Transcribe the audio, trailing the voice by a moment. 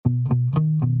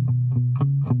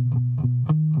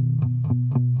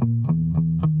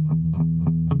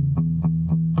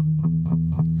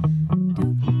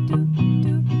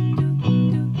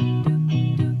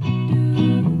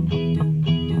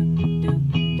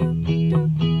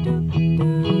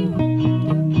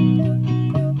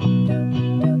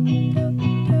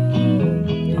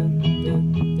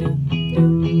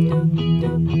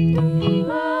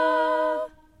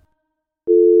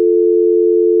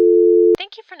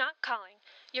not calling.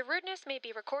 Your rudeness may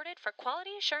be recorded for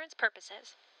quality assurance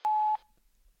purposes.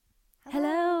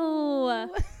 Hello.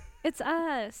 It's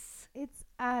us. It's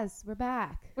us. We're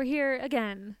back. We're here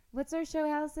again. What's our show,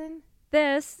 Allison?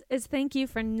 This is thank you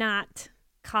for not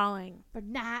calling. For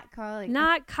not calling.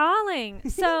 Not calling.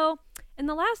 So, in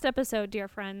the last episode, dear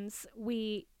friends,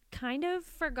 we kind of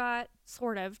forgot,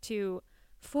 sort of, to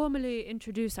formally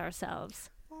introduce ourselves.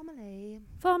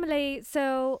 Formally.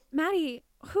 So, Maddie,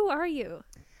 who are you?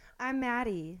 I'm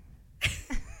Maddie.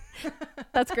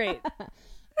 That's great.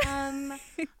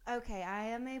 Okay, I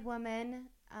am a woman.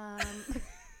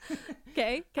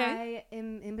 Okay. I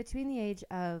am in between the age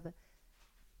of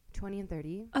 20 and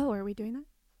 30. Oh, are we doing that?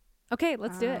 Okay,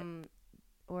 let's do it.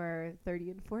 Or 30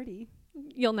 and 40.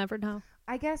 You'll never know.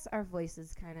 I guess our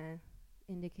voices kind of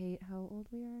indicate how old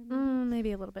we are.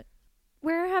 Maybe a little bit.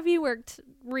 Where have you worked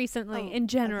recently in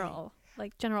general? Okay.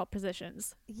 Like general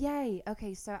positions? Yay.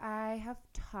 Okay, so I have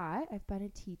taught. I've been a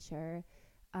teacher.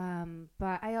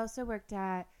 But I also worked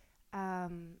at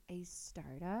a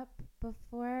startup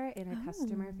before in a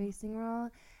customer-facing role.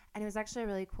 And it was actually a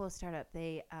really cool startup.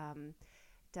 They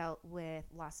dealt with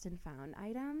lost and found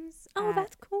items. Oh,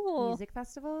 that's cool. Music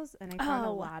festivals. And I found a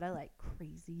lot of, like,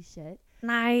 crazy shit.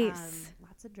 Nice.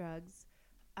 Lots of drugs.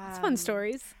 That's fun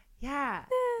stories. Yeah.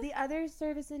 The other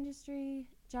service industry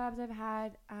jobs I've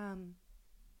had,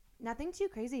 nothing too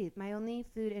crazy. My only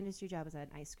food industry job was at an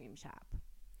ice cream shop.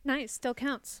 Nice. Still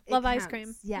counts. It Love counts, ice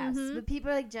cream. Yes. Mhm. But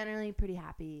people are like generally pretty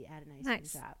happy at an ice cream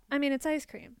shop. I mean, it's ice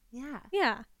cream. Yeah.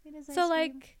 Yeah. It is So,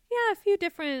 like, yeah, a few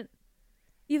different.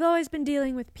 You've always been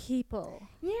dealing with people.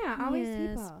 Yeah, always Yes.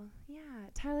 people. Yeah.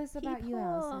 Tell us about you,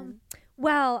 Allison.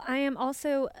 Well, I am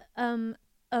also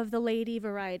of the lady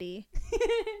variety.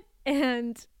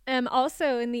 And am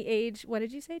also in the age, what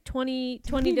did you say? 20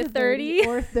 to 30?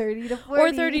 Or 30 to 40.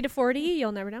 Or 30 to 40.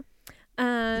 You'll never know.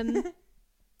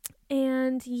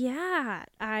 And yeah,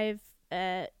 I've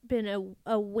been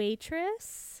a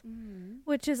waitress,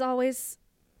 which is always,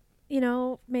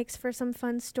 makes for some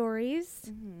fun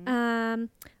stories.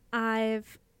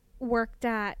 I've worked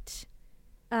at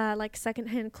like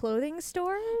secondhand clothing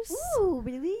stores. Ooh,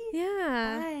 really?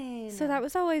 Yeah. Fine. So that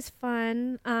was always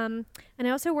fun. And I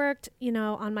also worked,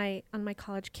 on my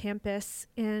college campus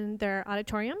in their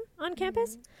auditorium on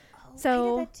campus. Oh,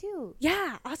 So I did that too.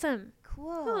 yeah, awesome.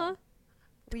 Cool. Aw,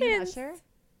 Were you an twins. usher?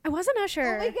 I was an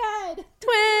usher. Oh my god.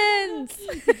 Twins.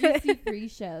 Did you see free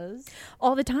shows?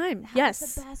 All the time. That yes.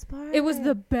 was the best part. It was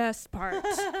the best part.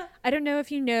 I don't know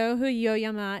if you know who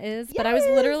Yo-Yo Ma is, but I was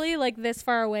literally like this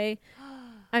far away.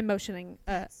 I'm motioning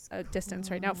a distance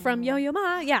right now from Yo-Yo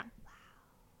Ma. Yeah.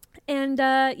 And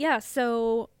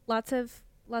so lots of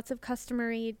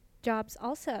customary jobs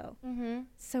also.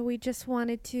 So we just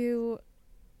wanted to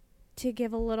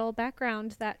give a little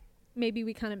background that maybe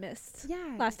we kind of missed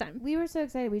last time. We were so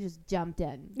excited we just jumped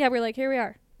in. Yeah, we're like, here we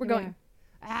are. We're Here we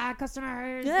going.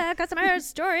 Customers. Yeah, customers,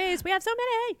 stories. We have so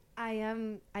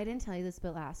many. I didn't tell you this,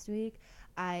 but last week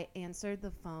I answered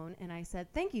the phone and I said,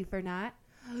 "Thank you for not."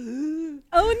 Oh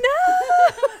no.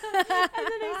 And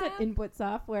then I said input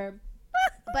software.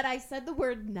 But I said the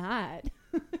word not.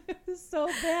 It was so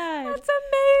bad. That's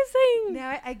amazing.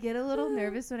 Now I get a little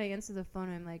nervous when I answer the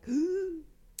phone. I'm like,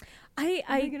 I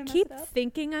gonna mess keep it up?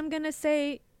 thinking I'm going to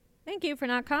say, thank you for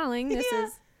not calling. This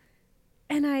is,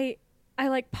 and I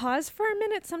like pause for a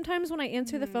minute sometimes when I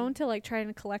answer the phone to like try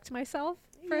and collect myself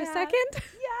for a second.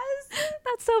 Yes.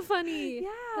 That's so funny. Yeah.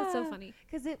 That's so funny.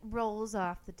 Because it rolls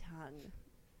off the tongue.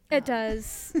 It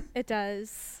does. It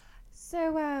does.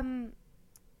 So,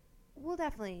 we'll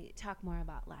definitely talk more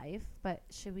about life, but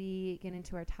should we get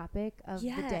into our topic of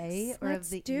the day or let's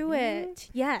of the do evening? it.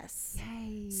 Yes.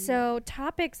 Yay. So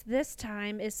topics this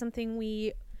time is something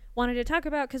we wanted to talk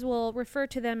about because we'll refer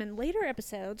to them in later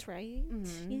episodes, right?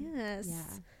 Yes.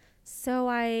 Yeah. So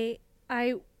I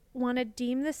want to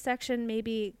deem this section,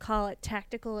 maybe call it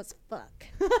tactical as fuck.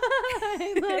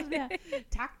 I love that.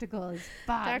 Tactical as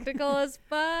fuck. Tactical as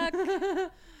fuck.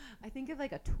 I think of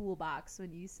like a toolbox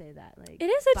when you say that. Like It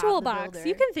is a Bob the toolbox. Builder.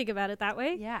 You can think about it that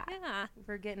way. Yeah. Yeah.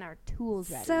 We're getting our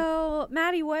tools ready. So,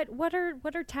 Maddie, what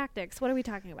are tactics? What are we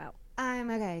talking about?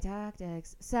 Okay,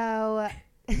 tactics. So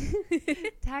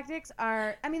tactics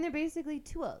are, they're basically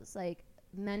tools, like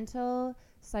mental,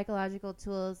 psychological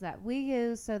tools that we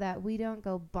use so that we don't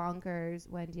go bonkers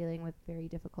when dealing with very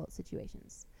difficult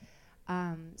situations.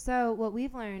 So what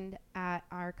we've learned at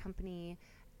our company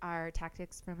are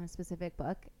tactics from a specific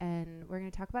book, and we're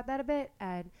going to talk about that a bit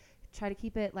and try to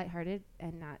keep it lighthearted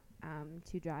and not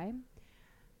too dry.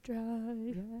 Dry.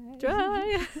 We're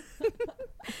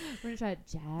gonna try to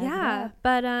jazz it Yeah, up.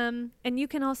 but and you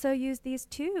can also use these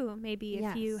too, maybe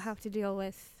if you Yes. have to deal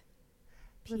with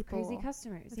with crazy people.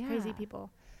 customers. With crazy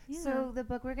people. Yeah. So the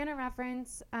book we're going to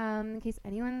reference, in case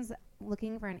anyone's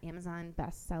looking for an Amazon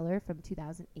bestseller from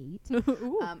 2008,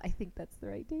 I think that's the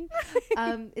right date.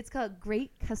 It's called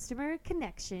Great Customer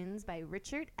Connections by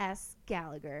Richard S.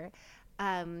 Gallagher.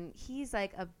 He's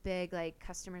like a big like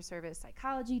customer service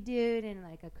psychology dude and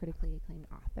like a critically acclaimed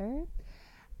author.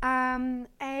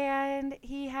 And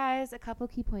he has a couple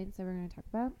key points that we're going to talk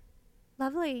about.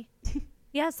 Lovely.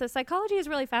 Yes, so psychology is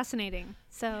really fascinating.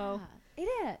 So yeah,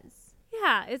 it is.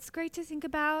 Yeah, it's great to think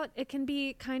about. It can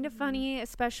be kind of funny,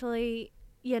 especially,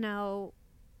 you know,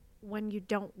 when you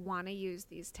don't want to use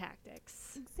these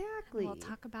tactics. Exactly. And we'll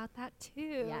talk about that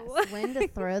too. Yes, when to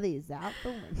throw these out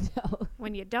the window.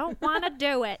 When you don't want to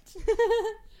do it.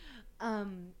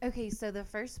 Okay, so the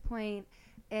first point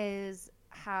is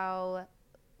how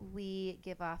we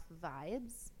give off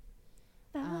vibes.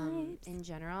 In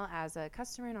general as a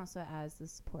customer and also as the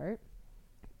support.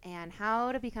 And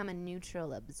how to become a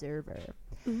neutral observer.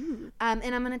 And I'm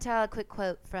going to tell a quick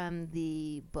quote from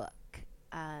the book.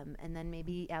 And then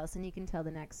maybe, Allison, you can tell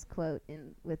the next quote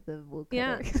with the wool cover.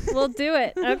 Yeah, we'll do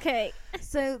it. Okay.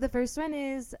 So the first one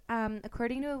is,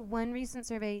 according to one recent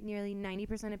survey, nearly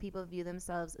 90% of people view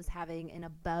themselves as having an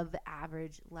above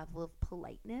average level of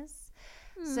politeness.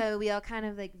 So we all kind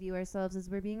of like view ourselves as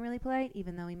we're being really polite,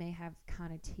 even though we may have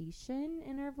connotation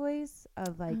in our voice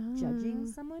of like judging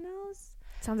someone else.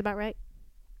 Sounds about right.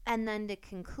 And then to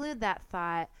conclude that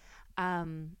thought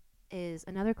is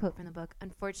another quote from the book.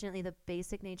 Unfortunately, the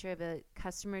basic nature of a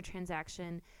customer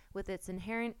transaction with its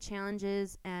inherent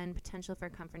challenges and potential for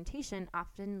confrontation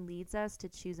often leads us to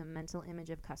choose a mental image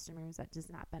of customers that does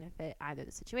not benefit either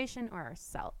the situation or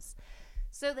ourselves.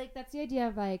 So, like, that's the idea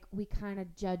of, like, we kind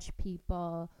of judge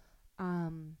people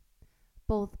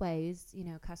both ways, you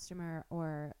know, customer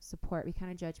or support. We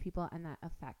kind of judge people, and that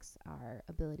affects our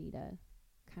ability to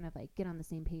kind of, like, get on the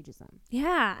same page as them.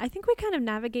 Yeah, I think we kind of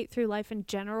navigate through life in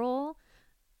general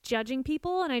judging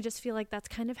people, and I just feel like that's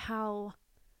kind of how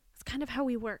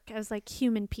we work as, like,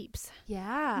 human peeps.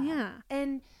 Yeah. Yeah.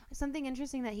 And something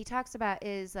interesting that he talks about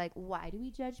is, like, why do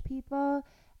we judge people?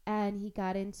 And he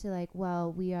got into like,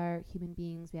 well, we are human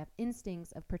beings. We have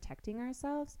instincts of protecting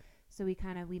ourselves. So we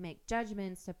make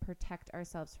judgments to protect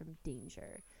ourselves from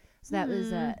danger. So that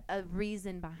was a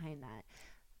reason behind that.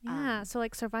 Yeah. So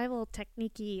like survival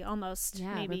technique-y almost,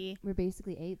 maybe. We're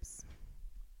basically apes.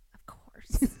 Of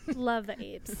course. Love the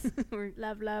apes.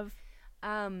 Love.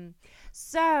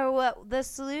 So the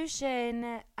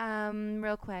solution,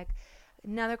 real quick.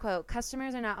 Another quote,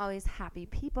 customers are not always happy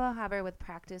people. However, with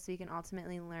practice, we can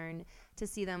ultimately learn to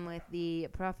see them with the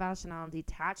professional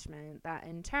detachment that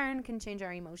in turn can change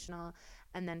our emotional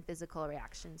and then physical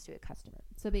reactions to a customer.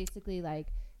 So basically like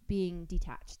being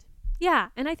detached. Yeah.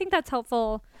 And I think that's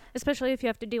helpful, especially if you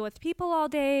have to deal with people all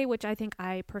day, which I think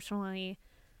I personally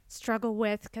struggle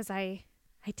with because I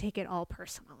take it all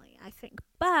personally, I think.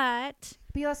 But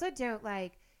you also don't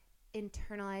like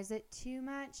internalize it too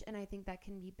much, and I think that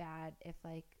can be bad if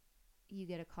like you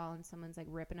get a call and someone's like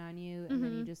ripping on you and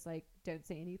then you just like don't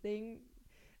say anything.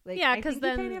 Like, yeah, because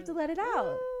then you kind of have to let it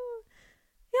out.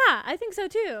 Yeah, I think so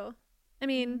too. I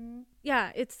mean,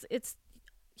 yeah, it's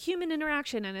human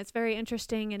interaction and it's very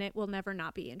interesting and it will never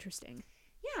not be interesting.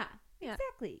 Yeah.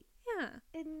 Exactly. Yeah.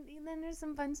 And then there's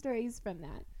some fun stories from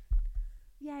that.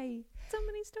 Yay. So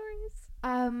many stories.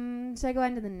 Should I go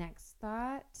on to the next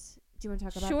thought? Do you want to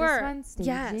talk about this one?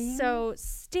 Staging? Yeah. So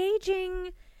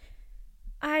staging,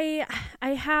 I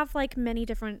have like many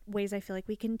different ways I feel like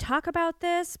we can talk about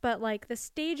this, but like the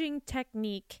staging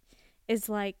technique is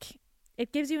like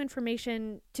it gives you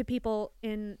information to people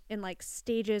in like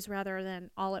stages rather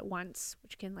than all at once,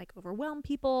 which can like overwhelm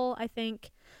people, I think.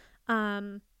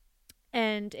 And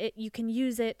you can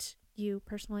use it, you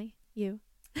can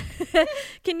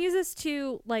use this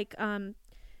to like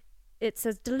it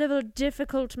says deliver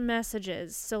difficult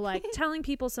messages. So like telling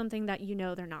people something that you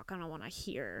know they're not going to want to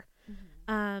hear.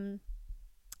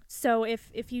 So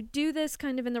if you do this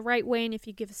kind of in the right way and if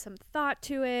you give some thought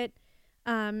to it,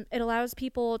 it allows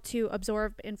people to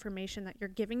absorb information that you're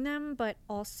giving them, but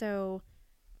also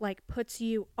like puts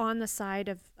you on the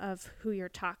side of who you're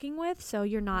talking with. So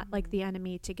you're not like the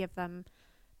enemy to give them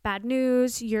bad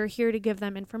news. You're here to give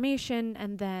them information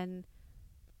and then,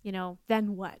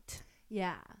 then what?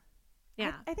 Yeah.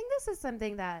 Yeah. I think this is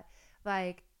something that,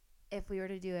 like, if we were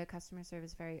to do a customer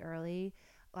service very early,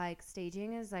 like,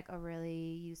 staging is, like, a really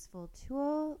useful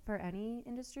tool for any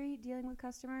industry dealing with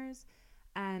customers.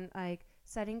 And, like,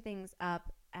 setting things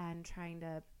up and trying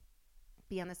to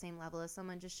be on the same level as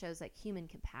someone just shows, like, human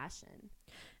compassion.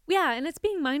 Yeah, and it's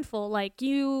being mindful. Like,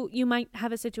 you might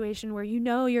have a situation where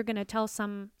you're going to tell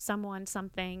someone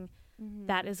something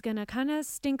that is going to kind of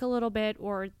stink a little bit,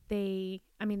 or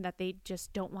that they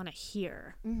just don't want to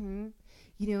hear. Mm-hmm.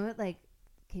 You know what, like,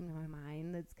 came to my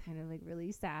mind that's kind of, like,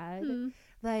 really sad?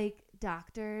 Like,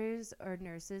 doctors or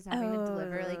nurses having to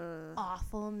deliver, like,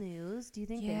 awful news. Do you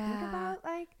think they think about,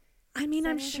 like, I'm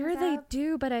setting sure things they up?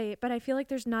 do, but I feel like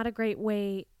there's not a great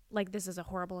way, like, this is a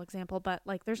horrible example, but,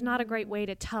 like, there's not a great way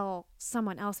to tell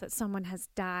someone else that someone has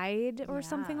died or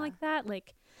something Yeah. like that.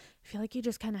 Like, I feel like you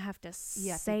just kind of have to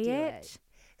You have to say do it.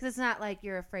 Because it's not like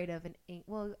you're afraid of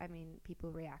well, I mean,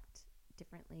 people react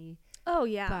differently. Oh,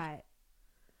 yeah. But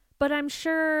But I'm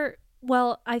sure,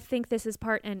 well, I think this is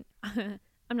part, and I'm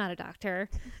not a doctor,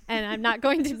 and I'm not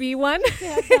going to be one.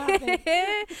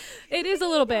 It is a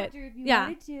little bit. Doctor, if you Yeah.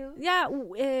 wanted to.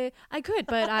 Yeah, I could,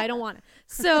 but I don't want to.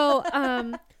 So,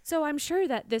 so I'm sure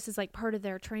that this is like part of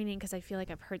their training, because I feel like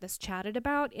I've heard this chatted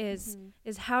about is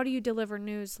how do you deliver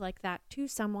news like that to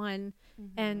someone?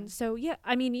 And so,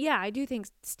 I do think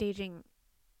staging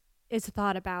is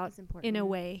thought about It's important. in a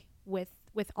way with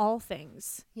all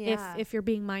things. Yeah. If you're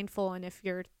being mindful and if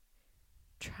you're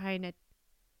trying to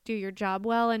do your job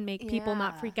well and make people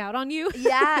not Yeah. freak out on you.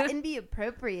 Yeah, and be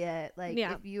appropriate. Like,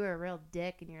 Yeah. if you were a real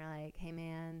dick and you're like, hey,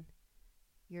 man,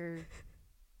 your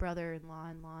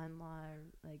brother-in-law,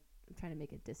 like, I'm trying to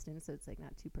make it distant so it's, like,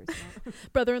 not too personal.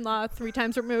 Brother-in-law 3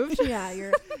 times removed. Yeah,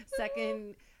 your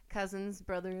second cousin's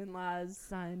brother-in-law's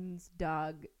son's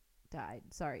dog died.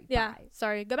 Sorry. Yeah. Bye.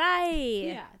 Sorry. Goodbye.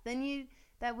 Yeah. Then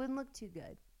that wouldn't look too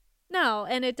good. No,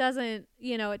 and it doesn't,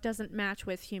 it doesn't match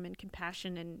with human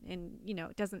compassion, and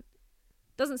it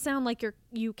doesn't sound like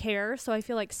you care. So I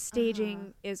feel like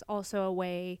staging is also a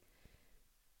way.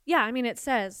 Yeah, I mean, it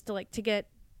says to get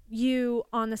you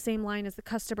on the same line as the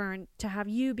customer and to have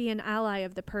you be an ally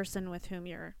of the person with whom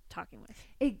you're talking with.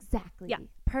 Exactly. Yeah.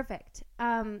 Perfect.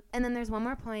 And then there's one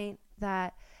more point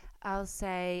that I'll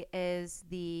say is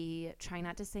the try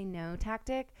not to say no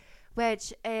tactic,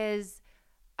 which is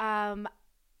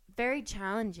very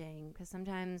challenging because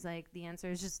sometimes, like, the answer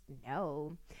is just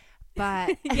no.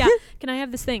 But Yeah. Can I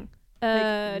have this thing?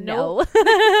 like, No.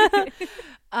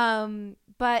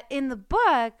 But in the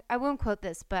book, I won't quote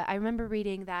this, but I remember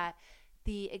reading that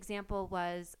the example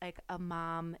was like a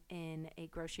mom in a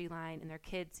grocery line and their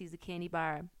kid sees a candy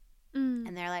bar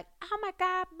and they're like, oh my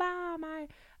God, mom,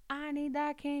 I need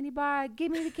that candy bar.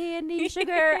 Give me the candy,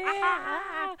 sugar.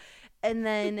 Ah. And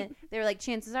then they're like,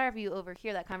 chances are if you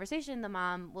overhear that conversation, the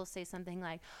mom will say something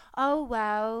like, oh,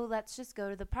 well, let's just go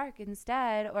to the park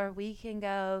instead. Or we can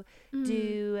go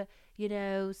do,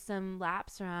 some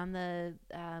laps around the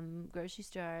grocery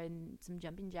store and some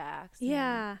jumping jacks.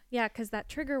 Yeah. Yeah. Because that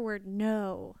trigger word,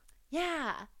 no.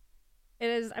 Yeah. It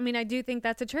is. I mean, I do think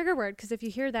that's a trigger word, because if you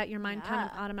hear that, your mind kind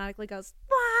of Yeah. automatically goes,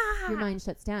 "Wah!" Your mind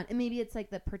shuts down. And maybe it's like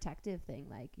the protective thing.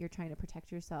 Like, you're trying to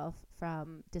protect yourself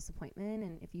from disappointment.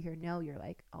 And if you hear no, you're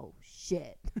like, oh,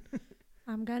 shit.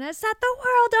 I'm going to set the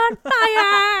world on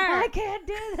fire. I can't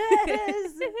do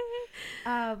this.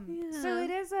 So Yeah.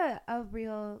 it is a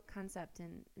real concept.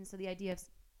 And so the idea of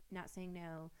not saying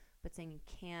no, but saying you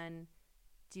can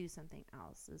do something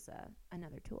else is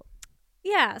another tool.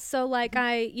 Yeah. So, like,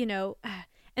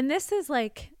 and this is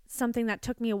like something that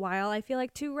took me a while, I feel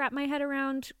like, to wrap my head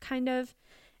around, kind of,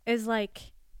 is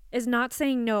not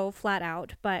saying no flat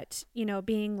out, but,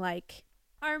 being like,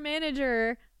 our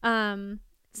manager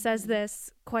says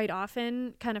this quite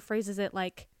often, kind of phrases it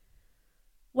like,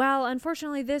 well,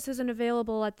 unfortunately, this isn't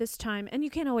available at this time. And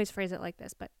you can't always phrase it like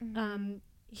this, but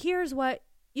here's what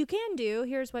you can do.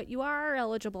 Here's what you are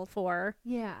eligible for.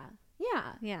 Yeah.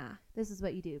 Yeah. Yeah. This is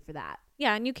what you do for that.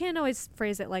 Yeah, and you can't always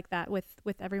phrase it like that with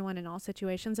everyone in all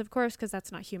situations, of course, because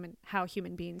that's not how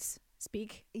human beings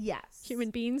speak. Yes. Human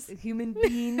beings. Human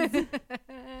beings. Human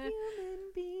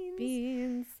beings.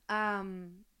 Beans.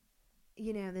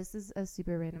 This is a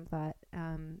super random thought.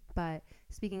 But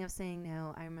speaking of saying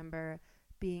no, I remember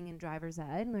being in driver's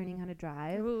ed, learning how to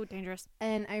drive. Ooh, dangerous.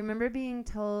 And I remember being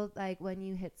told, like, when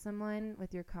you hit someone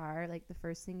with your car, like, the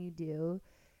first thing you do,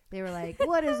 they were like,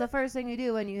 what is the first thing you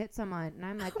do when you hit someone? And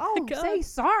I'm like, oh, God. say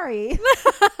sorry.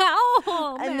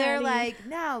 Oh, And they're Maddie. like,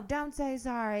 no, don't say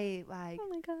sorry. Like, oh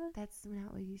my God. that's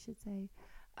not what you should say.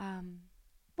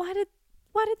 Why did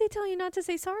they tell you not to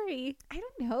say sorry? I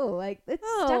don't know. Like, it's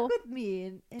Oh. stuck with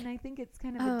me. And I think it's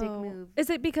kind of a dick move. Is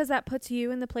it because that puts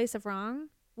you in the place of wrong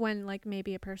when, like,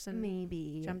 maybe a person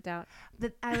Maybe. jumped out?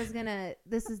 But I was going to,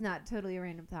 this is not totally a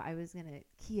random thought. I was going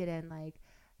to key it in, like,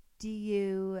 do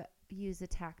you use a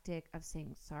tactic of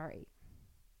saying sorry?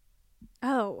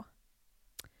 Oh.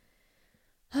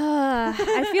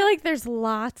 I feel like there's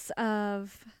lots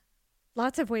of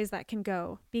ways that can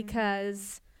go,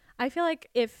 because I feel like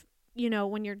if,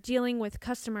 when you're dealing with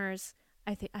customers,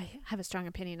 I think I have a strong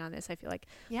opinion on this, I feel like,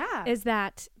 Yeah. is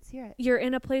that Let's hear it. you're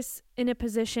in a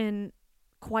position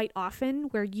quite often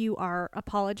where you are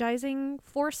apologizing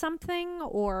for something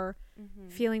or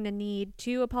feeling the need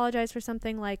to apologize for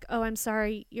something, like, oh, I'm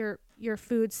sorry, your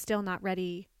food's still not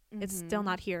ready. It's still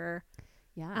not here.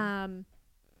 Yeah.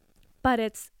 But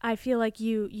I feel like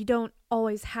you don't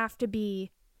always have to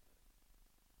be,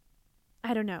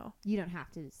 I don't know. You don't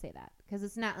have to say that because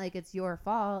it's not like it's your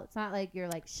fault. It's not like you're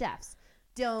like, chefs,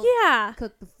 don't Yeah.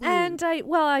 cook the food. And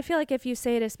I feel like if you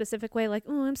say it a specific way, like,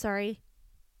 oh, I'm sorry,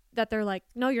 that they're like,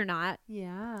 no, you're not.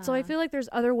 yeah. So I feel like there's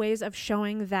other ways of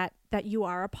showing that you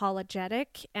are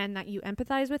apologetic and that you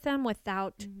empathize with them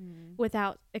without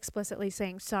explicitly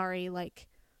saying sorry. Like,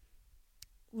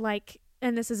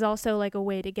 and this is also like a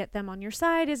way to get them on your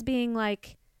side, is being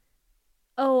like,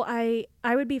 oh, I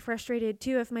would be frustrated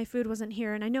too if my food wasn't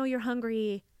here, and I know you're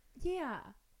hungry. Yeah.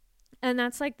 And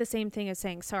that's like the same thing as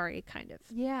saying sorry, kind of.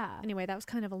 Yeah. Anyway, that was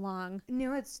kind of a long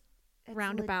No, it's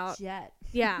roundabout. legit.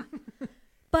 Yeah.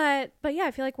 But yeah,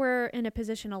 I feel like we're in a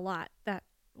position a lot that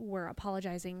we're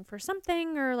apologizing for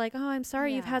something, or like, oh, I'm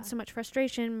sorry you've had Yeah. so much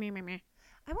frustration. Meh, meh, meh.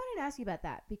 I wanted to ask you about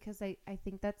that because I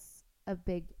think that's a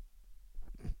big.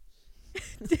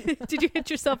 Did you hit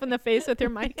yourself in the face with your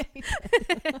mic?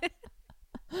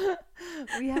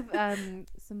 We have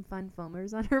some fun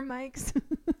foamers on our mics.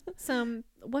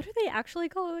 What do they actually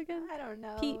call it again? I don't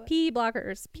know. P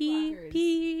blockers. Blockers.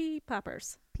 P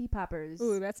poppers. Pea poppers.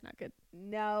 Ooh, that's not good.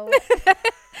 No.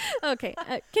 Okay,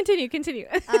 continue.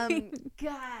 God.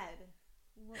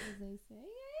 What was I saying?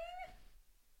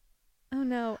 Oh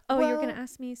no. Oh, you're Well- gonna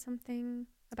ask me something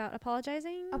about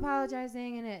apologizing?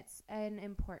 Apologizing, and it's an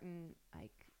important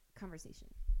like conversation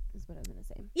is what I was gonna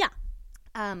say. Yeah.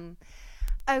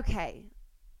 Okay.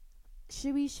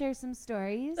 Should we share some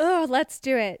stories? Oh, let's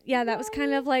do it. Yeah, that was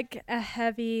kind of like a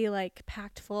heavy, like,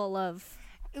 packed full of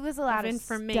It was a lot of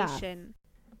information.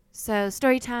 So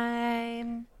story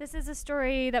time. This is a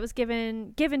story that was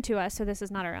given to us, so this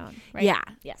is not our own, right? Yeah.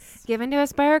 Yes. Given to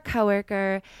us by our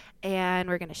coworker, and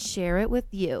we're gonna share it with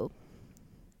you.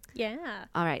 Yeah.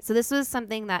 All right. So this was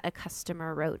something that a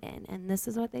customer wrote in, and this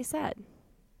is what they said.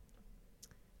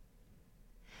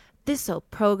 This old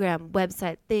program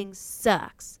website thing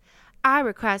sucks. I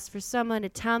request for someone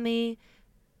to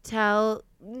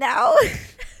no.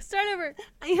 Start over.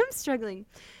 I am struggling.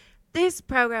 This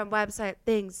program website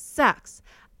thing sucks.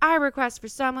 I request for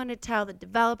someone to tell the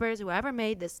developers, whoever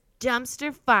made this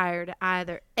dumpster fire, to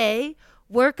either A,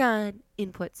 work on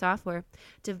input software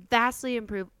to vastly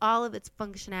improve all of its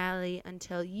functionality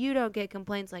until you don't get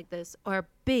complaints like this, or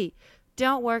B,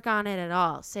 don't work on it at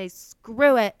all. Say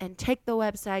screw it and take the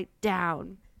website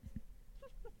down.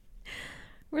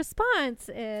 Response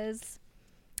is,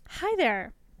 hi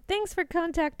there. Thanks for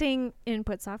contacting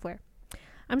Input Software.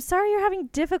 I'm sorry you're having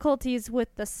difficulties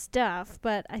with the stuff,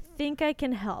 but I think I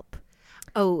can help.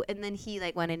 Oh, and then he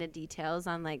like went into details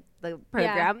on like the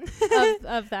program.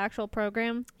 of the actual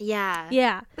program. Yeah.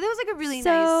 Yeah. But that was like a really So,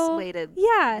 nice way to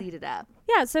yeah. lead it up.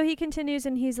 Yeah, so he continues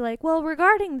and he's like, well,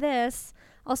 regarding this,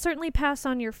 I'll certainly pass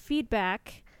on your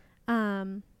feedback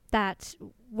that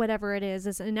whatever it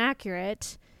is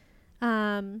inaccurate.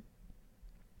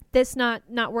 This not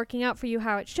working out for you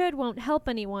how it should won't help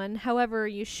anyone. However,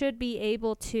 you should be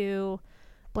able to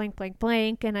blank, blank,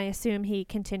 blank. And I assume he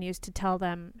continues to tell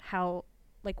them how,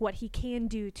 like, what he can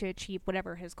do to achieve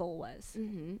whatever his goal was.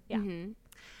 Mm-hmm. Yeah. Mm-hmm.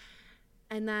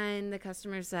 And then the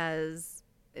customer says,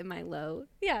 am I low?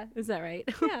 Yeah. Is that right?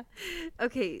 Yeah.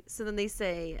 Okay. So then they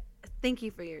say, thank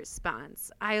you for your response.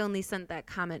 I only sent that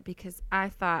comment because I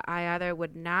thought I either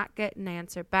would not get an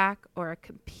answer back or a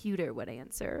computer would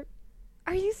answer.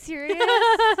 Are you serious?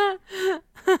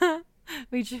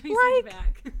 Wait, should we Like- send it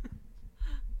back?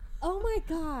 Oh my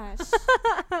gosh.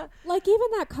 Like, even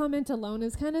that comment alone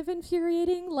is kind of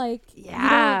infuriating. Like,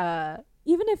 Yeah.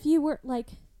 even if you were, like,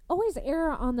 always err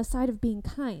on the side of being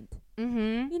kind,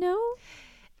 Mm-hmm. you know?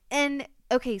 And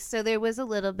okay, so there was a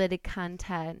little bit of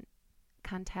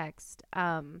context.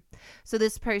 So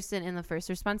this person in the first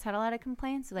response had a lot of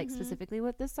complaints, like specifically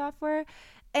with this software.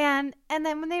 And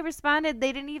then when they responded,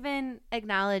 they didn't even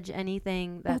acknowledge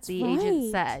anything that That's the agent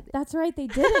right. said. That's right, they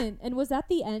didn't. And was that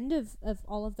the end of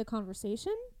all of the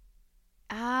conversation?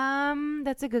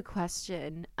 That's a good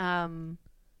question.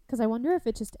 Because I wonder if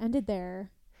it just ended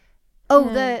there. Oh,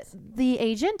 And- the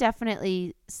agent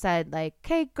definitely said like,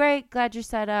 "Okay, great, glad you're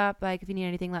set up. Like, if you need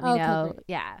anything, let me Okay, know." great.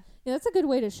 Yeah. Yeah, that's a good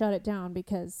way to shut it down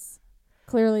because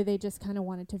clearly they just kind of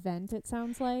wanted to vent, it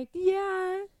sounds like.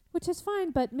 Yeah. Which is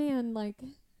fine, but man, like,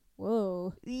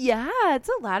 whoa, Yeah, it's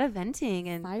a lot of venting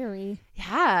and fiery.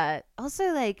 yeah. Also,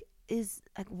 like, is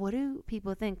like, what do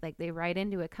people think? Like, they write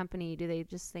into a company, do they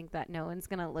just think that no one's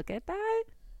gonna look at that?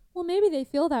 Well, maybe they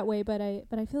feel that way, but I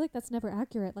feel like that's never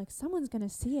accurate. Like, someone's gonna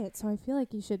see it, so I feel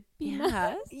like you should be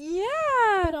nice.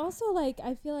 Yeah. But also, like,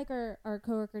 I feel like our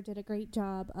coworker did a great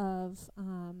job of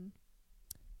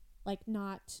like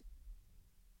not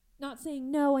saying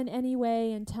no in any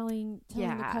way and telling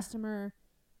the customer,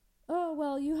 oh,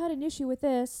 well, you had an issue with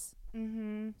this.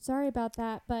 Sorry about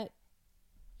that, but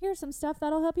here's some stuff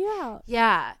that'll help you out.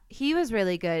 Yeah, he was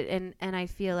really good, and I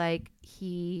feel like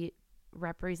he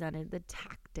represented the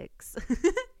tactics.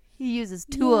 He uses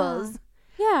tools.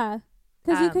 Yeah.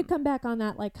 Because you could come back on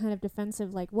that, like, kind of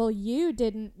defensive, like, well, you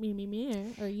didn't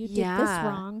me, or you did this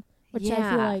wrong, which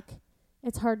I feel like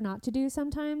it's hard not to do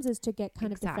sometimes, is to get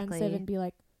kind of defensive and be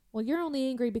like, well, you're only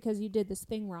angry because you did this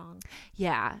thing wrong.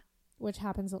 Yeah. Which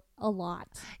happens a lot.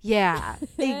 Yeah,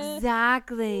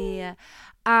 exactly.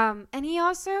 And he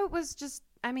also was just,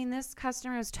 I mean, this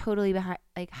customer was totally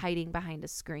hiding behind a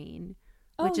screen,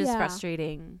 which is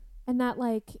frustrating. And that,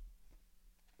 like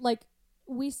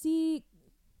we see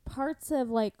parts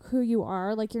of, like, who you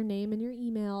are, like your name and your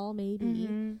email,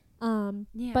 maybe.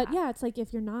 But yeah, it's like,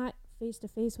 if you're not face to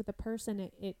face with a person,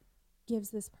 it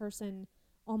gives this person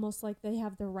almost like they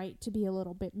have the right to be a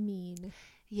little bit mean.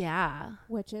 Yeah.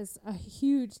 Which is a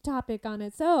huge topic on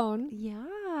its own.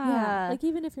 Yeah. Like,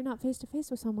 even if you're not face to face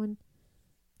with someone,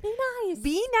 be nice.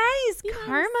 Be nice.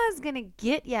 Karma's gonna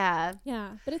get ya.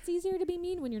 Yeah. But it's easier to be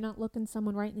mean when you're not looking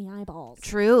someone right in the eyeballs.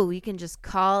 True. You can just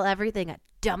call everything a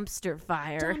dumpster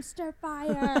fire. Dumpster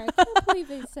fire. I can't believe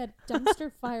they said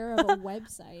dumpster fire of a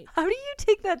website. How do you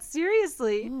take that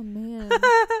seriously? Oh, man.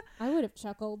 I would have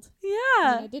chuckled.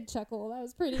 Yeah. I did chuckle. That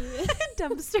was pretty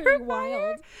dumpster pretty fire.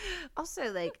 wild.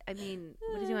 Also, like, I mean,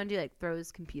 what does he want to do? Like, throw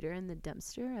his computer in the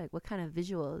dumpster? Like, what kind of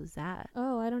visual is that?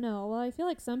 Oh, I don't know. Well, I feel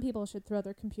like some people should throw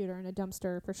their computer in a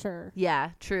dumpster for sure. Yeah,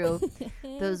 true.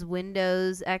 Those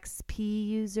Windows XP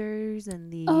users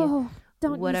and the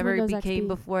whatever it became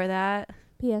before that.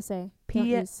 PSA.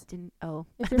 Didn't. Oh,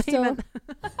 if you're still. Did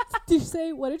you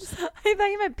say, what did you say? I thought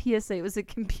you meant PSA. It was a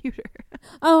computer.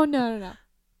 Oh, no.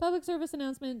 Public service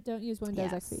announcement: don't use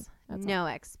Windows XP. That's no all.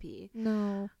 XP.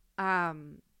 No.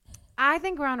 I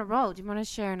think we're on a roll. Do you want to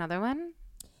share another one?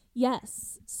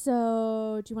 Yes.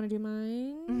 So, do you want to do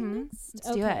mine next?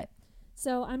 Let's do it.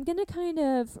 So I'm going to kind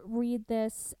of read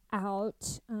this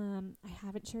out. I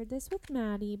haven't shared this with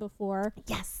Maddie before.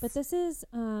 Yes. But this is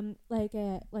like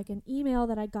an email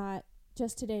that I got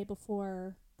just today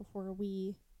before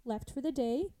we left for the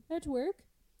day at work.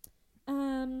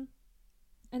 And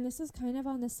this is kind of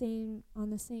on the same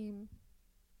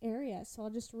area. So I'll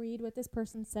just read what this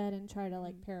person said and try to,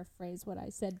 like, paraphrase what I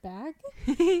said back.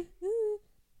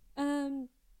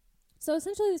 So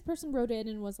essentially this person wrote in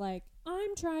and was like,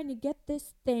 I'm trying to get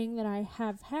this thing that I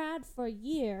have had for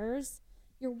years.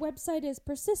 Your website is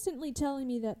persistently telling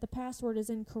me that the password is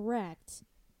incorrect,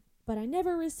 but I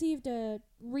never received a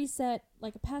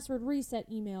password reset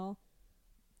email.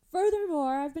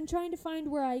 Furthermore, I've been trying to find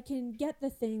where I can get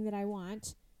the thing that I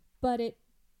want, but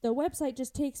the website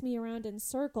just takes me around in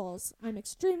circles. I'm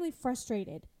extremely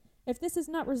frustrated. If this is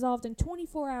not resolved in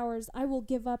 24 hours, I will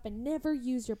give up and never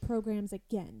use your programs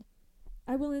again.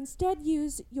 I will instead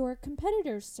use your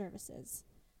competitors' services.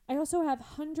 I also have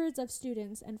hundreds of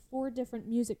students and 4 different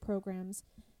music programs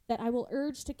that I will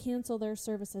urge to cancel their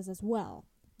services as well.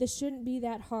 This shouldn't be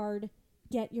that hard.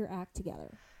 Get your act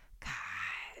together.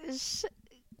 Gosh.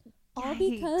 All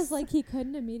because, like, he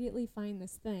couldn't immediately find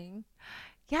this thing.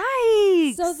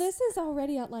 Yikes. So this is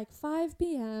already at like 5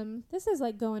 p.m. This is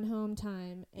like going home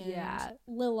time. And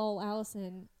Lil ol'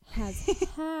 Allison has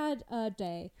had a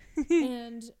day.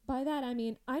 And by that, I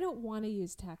mean, I don't want to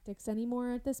use tactics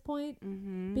anymore at this point.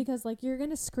 Because, like, you're going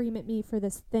to scream at me for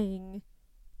this thing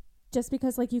just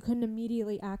because, like, you couldn't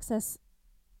immediately access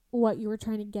what you were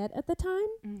trying to get at the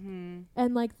time.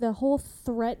 And, like, the whole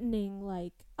threatening,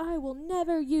 like, I will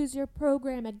never use your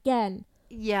program again.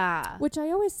 Yeah. Which I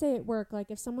always say at work,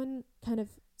 like, if someone kind of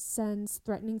sends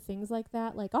threatening things like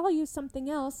that, like, I'll use something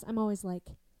else, I'm always like,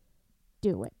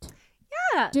 do it.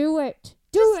 Yeah. Do it.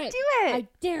 Do it. I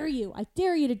dare you. I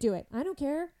dare you to do it. I don't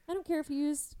care. I don't care if you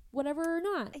use whatever or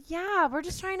not. Yeah. We're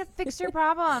just trying to fix your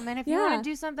problem. And if you want to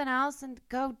do something else, and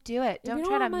go do it. Don't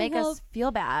try to make us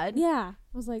feel bad. Yeah.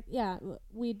 I was like, yeah,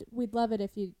 we'd love it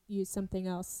if you use something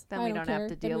else. Then we don't have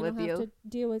to deal with you. We don't have to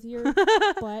deal with your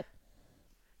butt.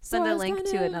 Send a link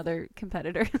to another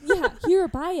competitor. Yeah, here,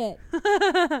 buy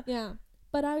it. Yeah.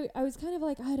 But I was kind of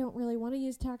like, I don't really want to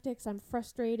use tactics. I'm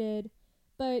frustrated.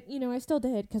 But, you know, I still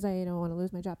did because I don't want to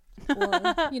lose my job.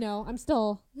 Or, you know, I'm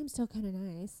still kind of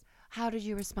nice. How did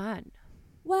you respond?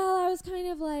 Well, I was kind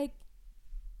of like,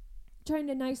 trying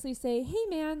to nicely say, hey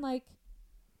man, like,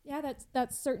 yeah,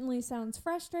 that certainly sounds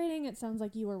frustrating. It sounds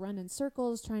like you were running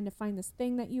circles trying to find this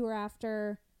thing that you were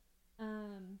after.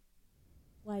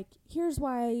 Like, here's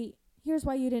why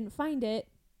you didn't find it.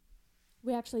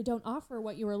 We actually don't offer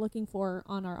what you were looking for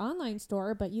on our online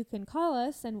store, but you can call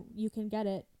us and you can get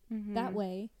it that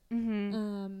way.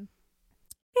 Yeah,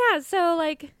 so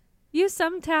like use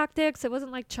some tactics. It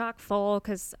wasn't like chock full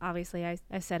because obviously I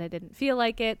said I didn't feel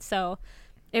like it. So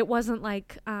it wasn't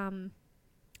like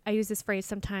I use this phrase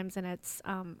sometimes and it's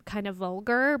kind of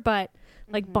vulgar, but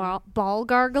like ball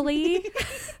gargly.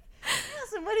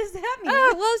 Listen, what does that mean?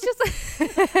 Oh, well, it's just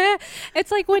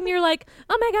it's like when you're like,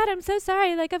 oh my God, I'm so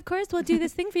sorry. Like, of course we'll do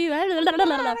this thing for you. I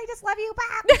just love you,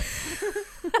 Bob.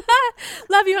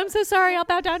 Love you. I'm so sorry. I'll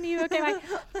bow down to you. Okay,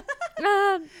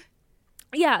 bye.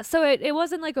 Yeah, so it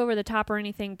wasn't like over the top or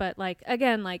anything, but like,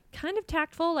 again, like kind of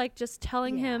tactful, like just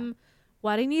telling him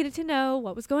what he needed to know,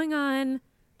 what was going on,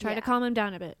 try to calm him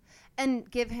down a bit.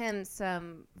 And give him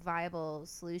some viable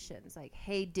solutions. Like,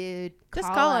 hey, dude, just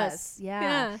call us.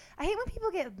 Yeah. I hate when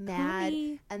people get mad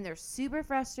and they're super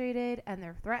frustrated and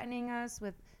they're threatening us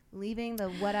with leaving the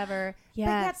whatever. Yes.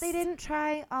 But yet they didn't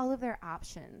try all of their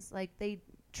options. Like, they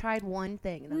tried one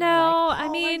thing. And then no, like, I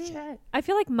mean, I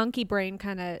feel like monkey brain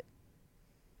kind of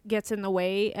gets in the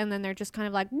way and then they're just kind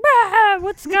of like,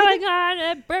 what's going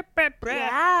on?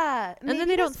 Yeah. And then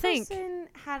they don't think. This person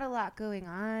had a lot going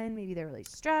on. Maybe they're really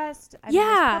stressed. I mean,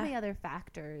 there's probably other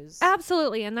factors.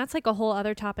 Absolutely. And that's like a whole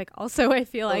other topic also, I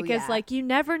feel like, is like you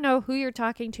never know who you're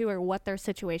talking to or what their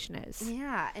situation is.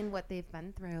 Yeah, and what they've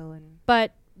been through. And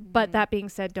But that being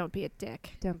said, don't be a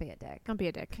dick. Don't be a dick. Don't be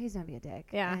a dick. Please don't be a dick.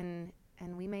 Yeah. And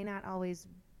we may not always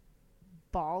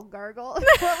ball gargle. What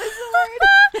was the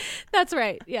word? That's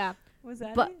right. Yeah. Was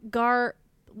that but it?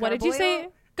 What did you say?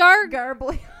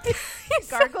 Gargoyle.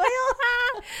 Gargoyle?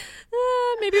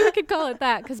 Maybe we could call it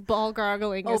that because ball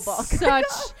gargling is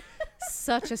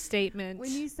such a statement.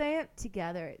 When you say it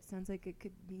together, it sounds like it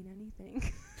could mean anything.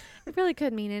 It really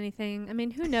could mean anything. I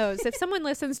mean, who knows? If someone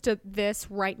listens to this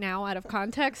right now out of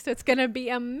context, it's going to be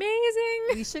amazing.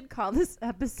 We should call this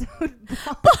episode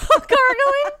ball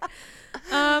gargling.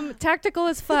 Tactical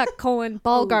as fuck,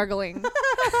 ball gargling.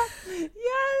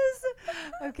 Yes.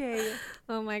 Okay.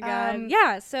 Oh my God.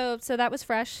 Yeah. So that was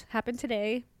fresh. Happened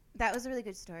today. That was a really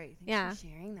good story. Thanks for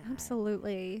sharing that.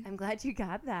 Absolutely. I'm glad you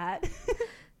got that.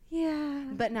 Yeah.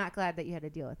 But not glad that you had to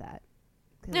deal with that.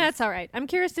 Yeah, it's all right. I'm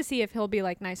curious to see if he'll be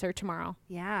like nicer tomorrow.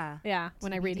 Yeah. Yeah.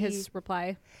 When I read his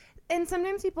reply. And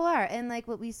sometimes people are. And like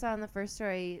what we saw in the first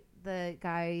story, the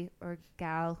guy or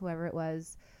gal, whoever it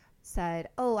was, said,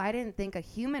 oh, I didn't think a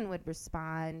human would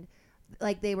respond.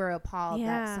 Like they were appalled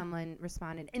that someone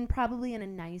responded, and probably in a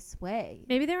nice way.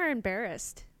 Maybe they were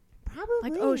embarrassed. Probably.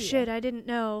 Like, oh shit, I didn't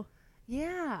know.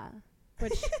 Yeah.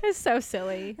 Which is so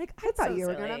silly. Like, I thought you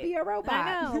were going to be a robot.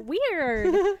 I know.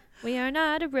 Weird. We are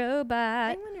not a robot.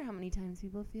 I wonder how many times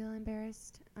people feel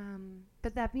embarrassed.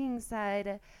 But that being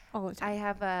said, all the time. I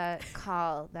have a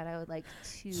call that I would like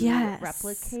to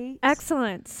replicate.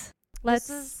 Excellent.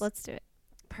 Let's do it.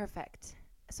 Perfect.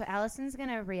 So Allison's going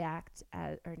to react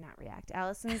or not react.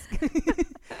 Allison's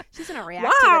she's going to react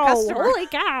to the customer. Holy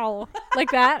cow.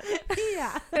 Like that?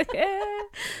 Yeah.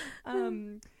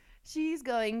 She's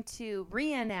going to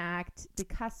reenact the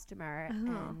customer and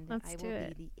I will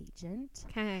be the agent.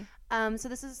 Okay. So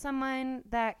this is someone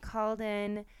that called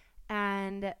in,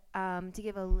 and to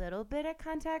give a little bit of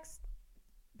context,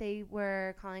 they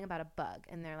were calling about a bug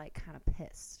and they're like kind of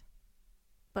pissed.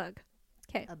 Bug.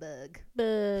 Okay. A bug.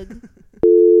 Bug.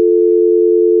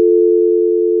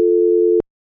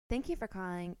 Thank you for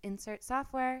calling Insert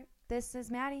Software. This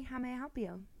is Maddie. How may I help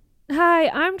you? Hi,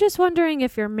 I'm just wondering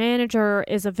if your manager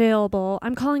is available.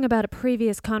 I'm calling about a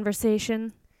previous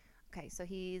conversation. Okay, so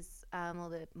he's a little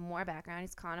bit more background.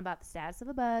 He's calling about the status of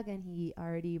a bug, and he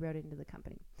already wrote it into the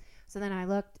company. So then I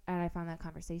looked, and I found that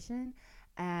conversation,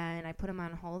 and I put him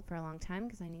on hold for a long time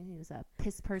because I knew he was a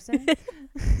piss person.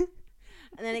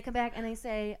 And then they come back and they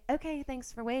say, okay,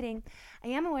 thanks for waiting. I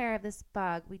am aware of this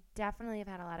bug. We definitely have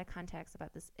had a lot of contacts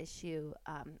about this issue.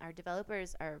 Our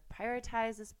developers are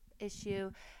prioritized this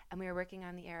issue, and we are working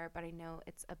on the error, but I know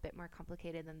it's a bit more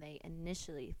complicated than they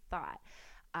initially thought.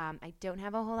 I don't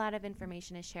have a whole lot of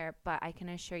information to share, but I can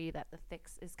assure you that the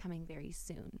fix is coming very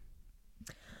soon.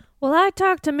 Well, I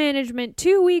talked to management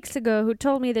 2 weeks ago who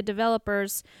told me the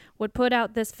developers would put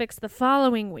out this fix the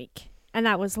following week, and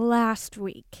that was last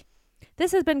week.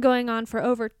 This has been going on for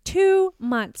over 2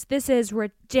 months. This is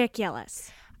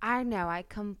ridiculous. I know. I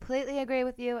completely agree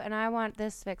with you, and I want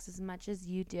this fixed as much as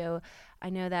you do.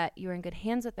 I know that you're in good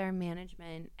hands with our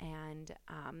management, and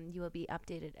you will be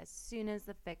updated as soon as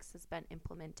the fix has been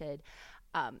implemented.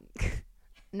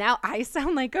 Now I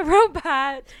sound like a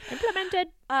robot. Implemented.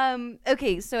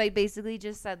 Okay, so I basically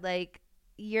just said, like,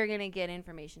 you're going to get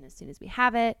information as soon as we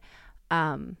have it.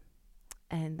 And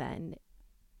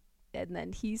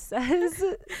then he says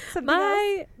something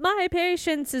else. My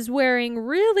patience is wearing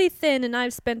really thin, and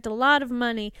I've spent a lot of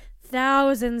money,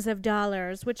 thousands of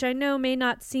dollars, which I know may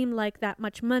not seem like that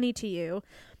much money to you.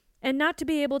 And not to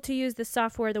be able to use the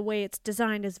software the way it's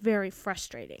designed is very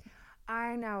frustrating.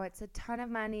 I know it's a ton of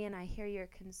money, and I hear your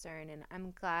concern, and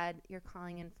I'm glad you're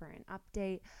calling in for an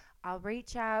update. I'll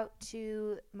reach out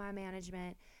to my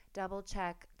management, double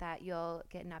check that you'll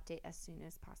get an update as soon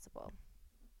as possible.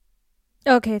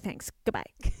 Okay, thanks. Goodbye.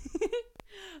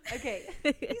 Okay.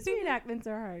 These reenactments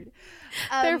are hard.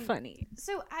 They're funny.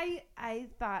 So I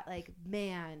thought, like,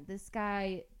 man, this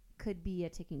guy could be a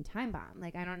ticking time bomb.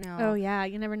 Like, I don't know. Oh, yeah.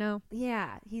 You never know.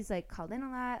 Yeah. He's, like, called in a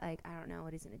lot. Like, I don't know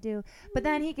what he's going to do. But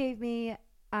then he gave me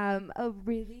a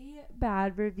really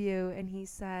bad review, and he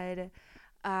said,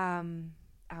 I'll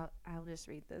just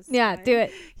read this. Yeah, do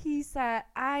it. He said,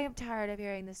 I am tired of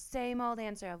hearing the same old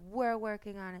answer of we're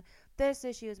working on it. This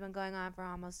issue has been going on for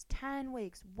almost 10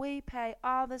 weeks. We pay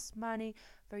all this money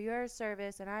for your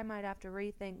service, and I might have to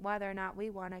rethink whether or not we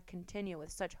want to continue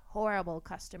with such horrible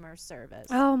customer service.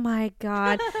 Oh, my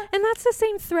God. And that's the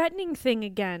same threatening thing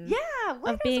again. Yeah.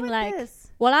 What of is being with like,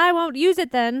 this? well, I won't use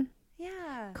it then.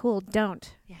 Yeah. Cool,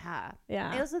 don't. Yeah. Yeah.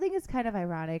 I also think it's kind of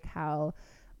ironic how,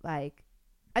 like,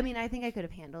 I mean, I think I could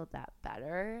have handled that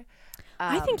better.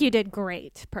 I think you did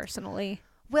great, personally.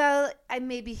 Well,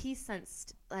 maybe he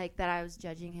sensed, like, that I was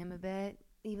judging him a bit,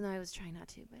 even though I was trying not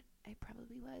to, but I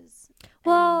probably was.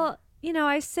 Well, you know,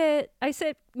 I sit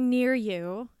near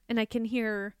you, and I can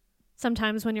hear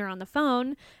sometimes when you're on the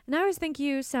phone, and I always think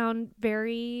you sound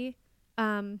very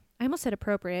I almost said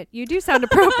appropriate. You do sound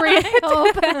appropriate.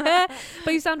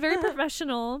 But you sound very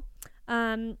professional.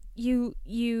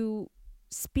 You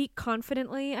speak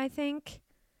confidently, I think.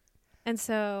 And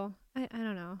so I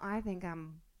don't know. I think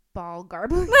I'm ball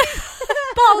garbling.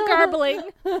 Ball garbling.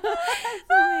 That's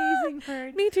an amazing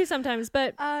word. Me too sometimes,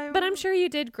 but I'm sure you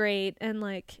did great, and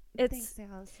like Thanks,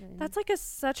 Allison. that's like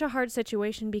such a hard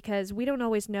situation because we don't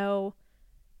always know,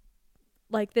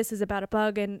 like, this is about a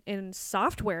bug in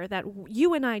software that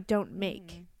you and I don't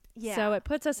make. Yeah. So it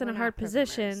puts us in We're a hard not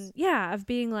position, programmers. of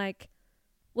being like,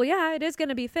 well, yeah, it is going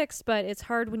to be fixed, but it's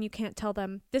hard when you can't tell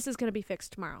them this is going to be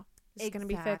fixed tomorrow. This is going to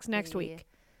be fixed next week.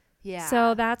 Yeah.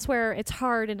 So that's where it's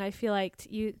hard, and I feel like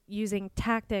using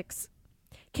tactics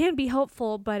can be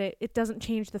helpful, but it doesn't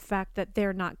change the fact that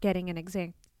they're not getting an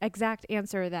exact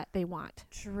answer that they want.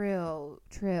 True.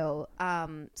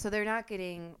 So they're not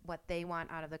getting what they want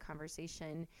out of the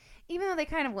conversation, even though they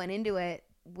kind of went into it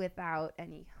without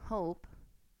any hope.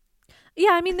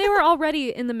 Yeah, I mean, they were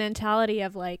already in the mentality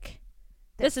of like,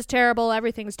 this is terrible,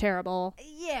 everything's terrible.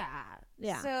 Yeah.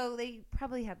 Yeah. So they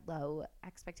probably had low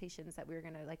expectations that we were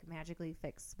going to, like, magically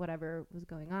fix whatever was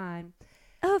going on.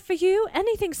 Oh, for you?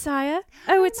 Anything, sire?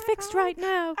 Oh, it's my fixed God. right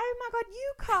now. Oh my God,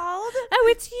 you called. Oh,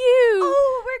 it's you.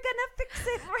 Oh, we're going to fix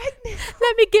it right now.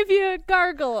 Let me give you a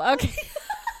gargle. Okay.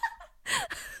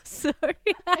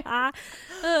 Sorry.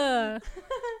 But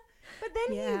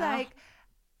then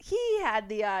he had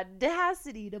the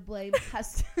audacity to blame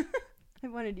customer. I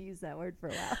wanted to use that word for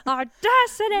a while.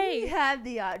 Audacity. He had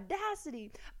the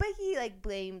audacity, but he, like,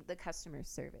 blamed the customer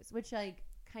service, which, like,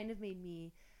 kind of made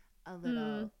me a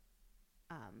little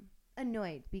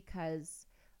annoyed because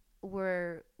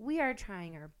we are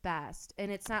trying our best,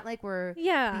 and it's not like we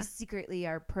secretly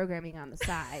are programming on the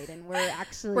side, and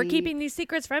we're keeping these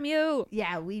secrets from you.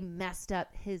 Yeah, we messed up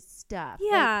his stuff.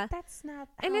 Yeah, like, that's not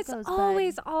how and it it's goes,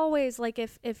 always like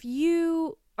if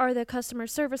you are the customer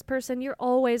service person, you're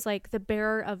always like the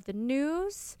bearer of the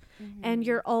news, and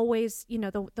you're always, you know,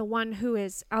 the one who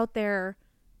is out there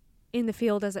in the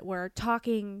field, as it were,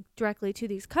 talking directly to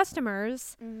these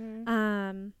customers.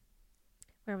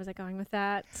 Where was I going with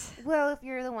that? Well, if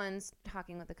you're the ones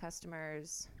talking with the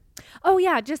customers. Oh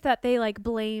yeah, just that they like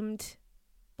blamed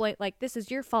like, this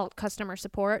is your fault, customer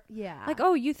support. Yeah. Like,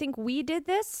 oh, you think we did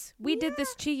this? We did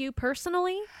this to you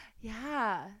personally?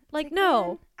 Yeah. Like, no.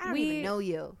 Man, I don't even know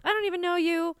you. I don't even know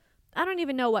you. I don't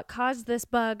even know what caused this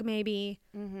bug, maybe.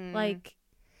 Like,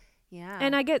 yeah.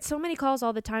 And I get so many calls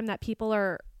all the time that people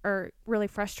are really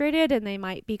frustrated, and they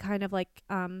might be kind of like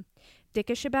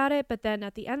dickish about it, but then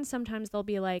at the end sometimes they'll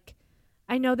be like,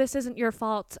 I know this isn't your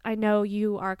fault. I know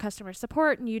you are customer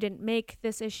support and you didn't make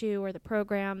this issue or the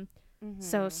program.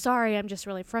 So sorry, I'm just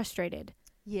really frustrated.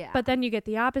 Yeah. But then you get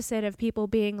the opposite of people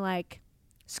being like,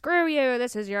 screw you,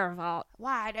 this is your fault.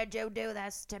 why did you do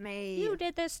this to me? You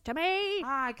did this to me.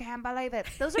 I can't believe it.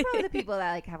 Those are probably the people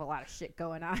that like have a lot of shit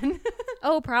going on.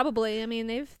 Oh, probably. I mean,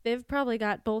 they've probably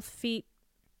got both feet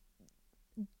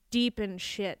deep in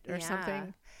shit or Yeah.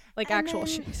 something. Like And actual then-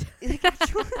 shit.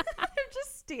 I'm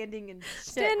just standing in shit.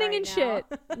 Standing right in now. shit.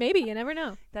 Maybe, you never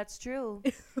know. That's true.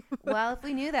 Well, if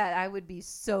we knew that, I would be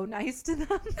so nice to them.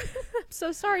 I'm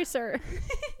so sorry, sir.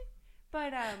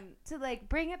 But to like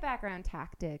bring it back around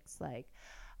tactics, like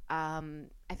I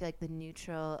feel like the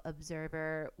neutral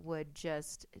observer would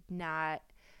just not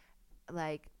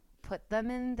like put them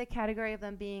in the category of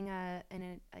them being a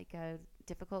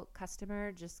difficult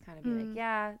customer. Just kind of be like,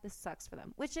 yeah, this sucks for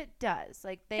them, which it does.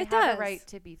 Like they It have does. a right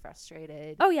to be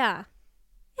frustrated. Oh yeah.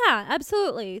 Yeah,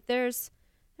 absolutely. There's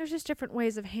just different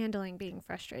ways of handling being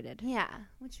frustrated. Yeah,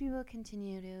 which we will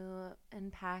continue to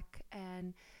unpack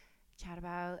and chat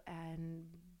about and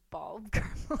ball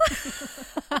garble.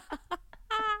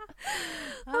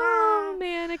 Oh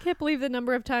man, I can't believe the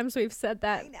number of times we've said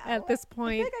that I know. at this I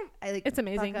point. feel like I like It's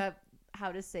amazing. fuck up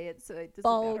how to say it so it doesn't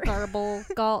Ball matter. garble,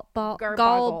 gall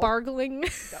Garboggle.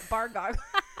 bargling. Bar gog.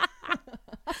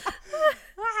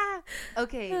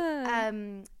 Okay.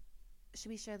 Should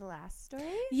we share the last story?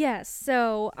 Yes.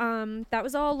 So that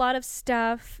was all a lot of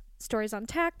stuff, stories on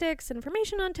tactics,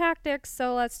 information on tactics.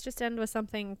 So let's just end with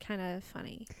something kind of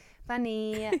funny.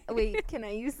 Funny. Wait, can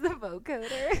I use the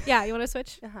vocoder? Yeah, you want to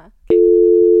switch? Uh-huh.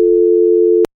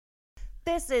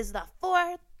 This is the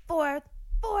fourth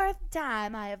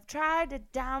time I have tried to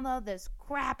download this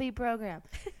crappy program.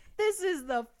 This is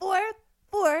the fourth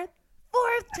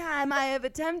time I have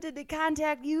attempted to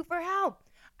contact you for help.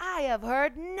 I have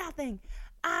heard nothing.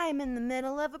 I'm in the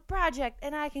middle of a project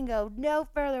and I can go no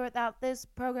further without this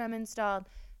program installed.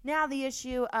 Now the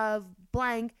issue of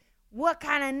blank. What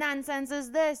kind of nonsense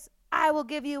is this? I will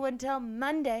give you until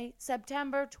Monday,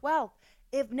 September 12th.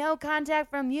 If no contact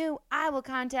from you, I will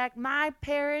contact my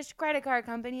parish credit card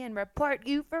company and report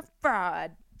you for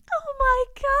fraud. Oh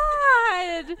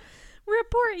my God!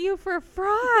 Report you for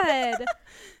fraud.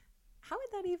 How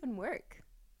would that even work?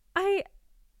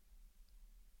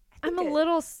 I'm a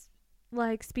little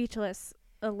like speechless,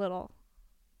 a little,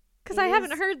 because I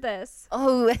haven't heard this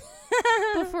Oh.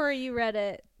 before you read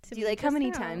it. To Do you me like how just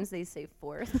many now. times they say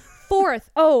fourth?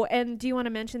 Fourth. Oh, and do you want to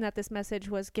mention that this message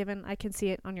was given? I can see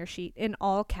it on your sheet in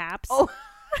all caps. Oh.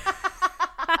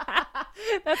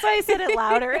 That's why I said it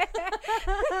louder.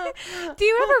 Do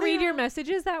you ever read your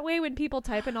messages that way when people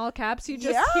type in all caps? You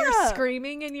just hear Yeah.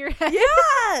 screaming in your head.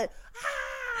 Yeah.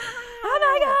 Oh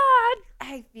my God.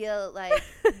 I feel like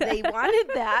they wanted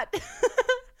that.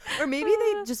 Or maybe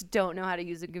they just don't know how to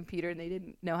use a computer and they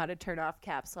didn't know how to turn off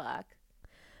caps lock.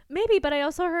 Maybe, but I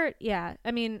also heard,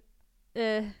 I mean,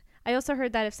 I also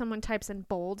heard that if someone types in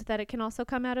bold, that it can also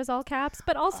come out as all caps.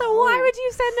 But also, why Oh. would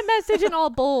you send a message in all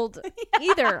bold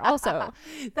either? Also,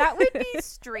 That would be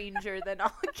stranger than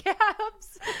all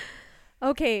caps.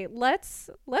 okay, let's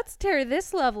tear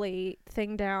this lovely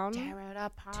thing down. Tear it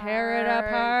apart. Tear it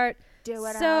apart. Do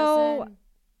it, So- Allison.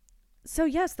 So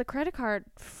yes, the credit card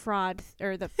fraud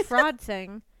or the fraud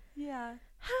thing. Yeah.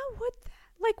 How would that?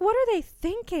 Like, what are they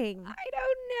thinking? I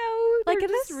don't know. Like, They're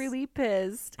and just this- really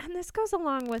pissed. And this goes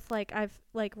along with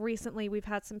recently we've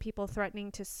had some people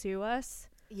threatening to sue us.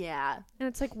 Yeah. And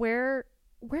it's like, where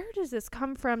does this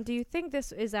come from? Do you think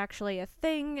this is actually a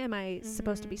thing? Am I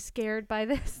supposed to be scared by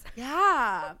this?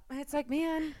 Yeah. It's like,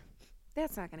 man,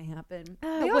 that's not going to happen.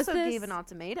 They was also gave this- an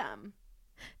ultimatum.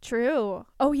 True.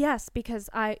 Oh, yes, because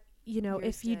Yours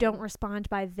if you did. don't respond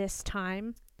by this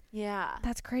time, Yeah.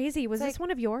 that's crazy. Was It's this like- one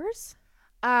of yours?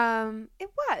 It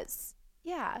was.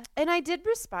 Yeah. And I did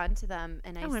respond to them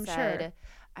and I Oh, I'm said, sure.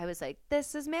 I was like,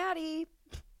 this is Maddie.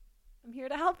 I'm here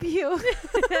to help you.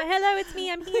 Hello, it's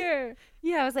me. I'm here.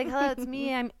 Yeah, I was like, hello, it's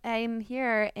me. I'm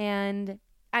here. And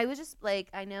I was just like,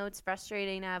 I know it's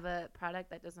frustrating to have a product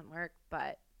that doesn't work,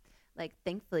 but like,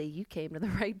 thankfully you came to the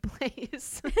right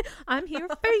place. I'm here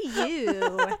for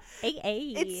you.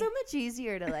 Hey. It's so much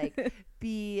easier to like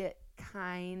be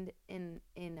kind in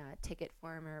a ticket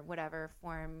form or whatever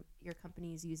form your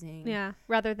company's using. Yeah.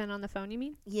 Rather than on the phone, you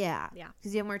mean? Yeah. Yeah.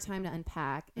 Because you have more time to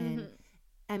unpack. And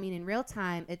I mean, in real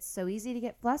time, it's so easy to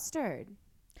get flustered.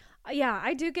 Yeah,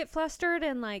 I do get flustered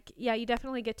and you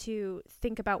definitely get to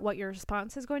think about what your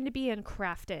response is going to be and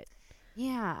craft it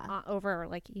Yeah. over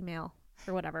email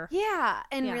or whatever. Yeah.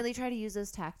 And Yeah. really try to use those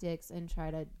tactics and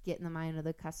try to get in the mind of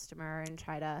the customer and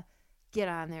try to get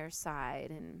on their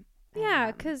side. And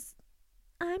Yeah, because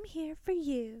I'm here for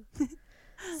you.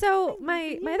 So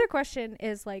my other question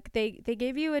is like they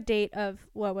gave you a date of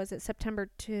what was it, September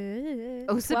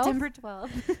 12th? September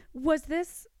 12th. Was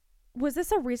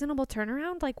this a reasonable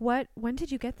turnaround? Like when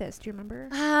did you get this? Do you remember?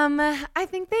 I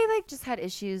think they like just had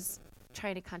issues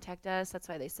trying to contact us. That's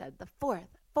why they said the fourth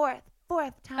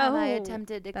time I Oh,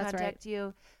 attempted to that's right. contact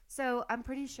you. So I'm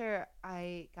pretty sure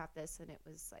I got this and it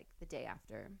was like the day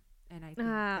after. And I think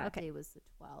that okay. day was the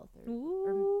 12th. Or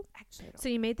Ooh. actually, I don't So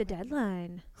you made the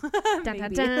deadline. Dun, dun,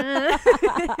 Maybe. dun.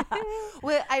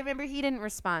 Well, I remember he didn't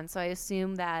respond, so I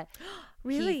assume that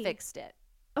Really? he fixed it.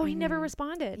 Oh, he never Mhm.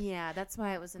 responded. Yeah, that's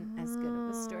why it wasn't as good of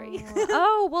a story.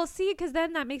 Oh, well, see, because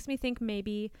then that makes me think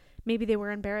maybe they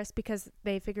were embarrassed because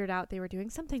they figured out they were doing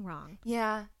something wrong.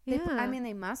 Yeah. Yeah. I mean,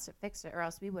 they must have fixed it, or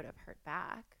else we would have heard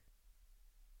back.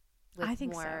 With I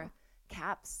think more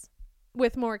caps.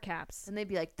 With more caps. And they'd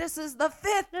be like, "This is the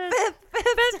fifth time."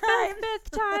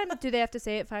 Fifth time. Do they have to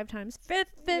say it 5 times?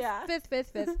 Fifth. Yeah.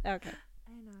 Fifth. Okay.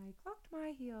 And I clocked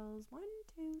my heels. 1,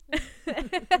 2,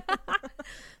 3.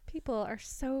 People are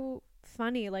so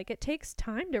funny. Like, it takes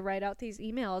time to write out these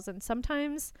emails, and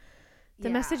sometimes the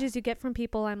Yeah. messages you get from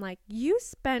people, I'm like, you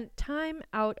spent time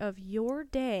out of your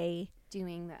day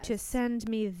doing this to send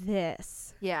me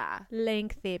this Yeah.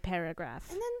 lengthy paragraph.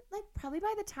 And then, like, probably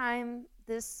by the time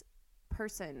this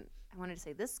person, I wanted to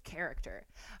say this character,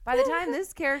 by the time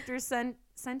this character sent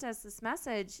us this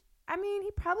message, I mean,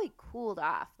 he probably cooled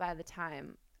off by the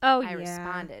time Oh, I yeah.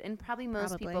 responded. And probably most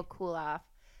Probably. people cool off,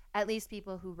 at least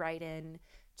people who write in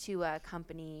to a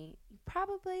company,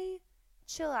 probably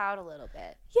chill out a little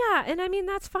bit. Yeah, and I mean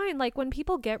that's fine. Like when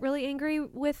people get really angry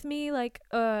with me, like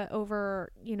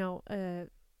over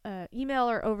email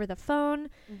or over the phone,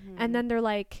 and then they're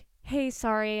like, "Hey,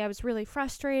 sorry, I was really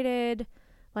frustrated.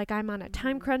 Like I'm on a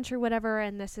time crunch or whatever,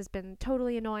 and this has been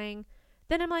totally annoying."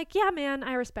 Then I'm like, "Yeah, man,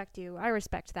 I respect you. I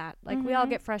respect that. Like we all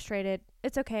get frustrated.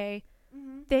 It's okay.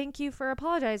 Thank you for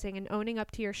apologizing and owning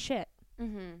up to your shit."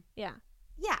 Yeah,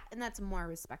 Yeah, and that's more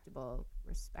respectable.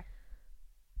 respectable.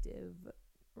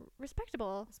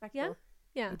 Respectable.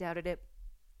 Yeah. I doubted it.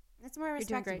 That's more You're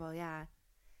doing great. respectable. Yeah.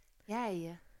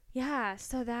 Yeah. Yeah.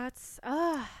 So that's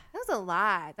That was a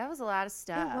lot. That was a lot of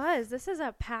stuff. It was. This is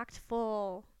a packed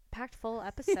full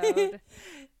episode.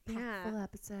 Yeah. Full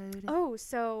episode. Oh,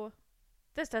 so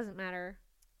this doesn't matter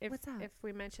What's up? if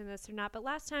we mention this or not, but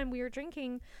last time we were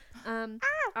drinking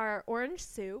our orange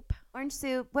soup. Orange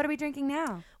soup. What are we drinking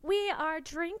now? We are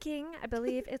drinking, I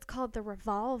believe it's called the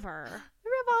Revolver.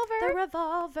 The The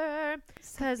Revolver.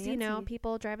 So Because, you know, fancy.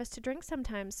 people drive us to drink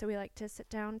sometimes, so we like to sit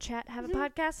down, chat, have a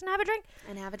podcast, and have a drink.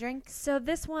 And have a drink. So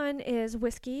this one is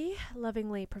whiskey,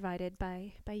 lovingly provided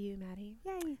by you, Maddie.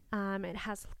 Yay. It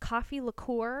has coffee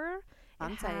liqueur.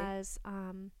 It Fancy. has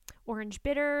orange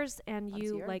bitters, and you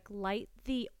Fancier. like light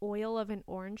the oil of an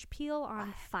orange peel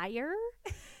on fire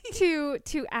to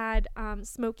add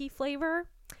smoky flavor.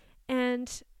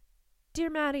 And dear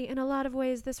Maddie, in a lot of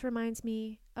ways, this reminds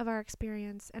me of our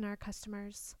experience and our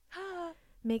customers.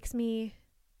 Makes me,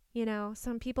 you know,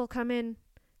 some people come in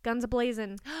guns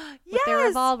a-blazing with their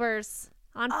revolvers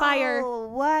on fire. Oh,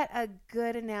 what a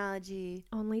good analogy.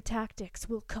 Only tactics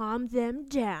will calm them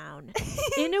down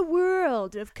in a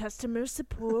world of customer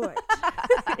support.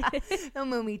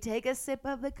 And when we take a sip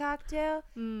of the cocktail,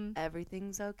 Mm,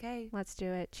 everything's okay. let's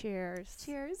do it. Cheers.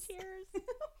 Cheers. Cheers.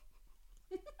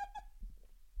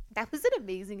 That was an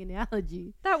amazing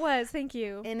analogy. That was. Thank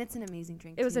you. And it's an amazing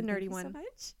drink. It was a too. nerdy Thank you one. So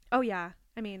much. Oh, yeah.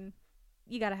 I mean,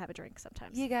 you got to have a drink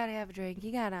sometimes. You gotta have a drink.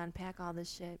 You gotta unpack all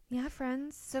this shit. Yeah,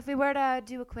 friends. So if we were to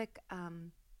do a quick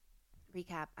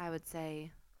recap, I would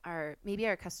say our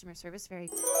customer service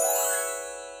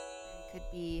could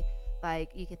be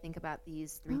like, you could think about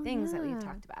these 3 things that we've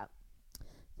talked about.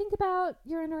 Think about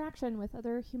your interaction with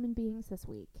other human beings this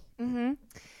week.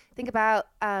 Think about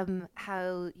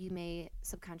how you may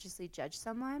subconsciously judge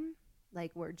someone,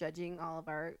 like we're judging all of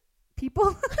our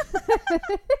people.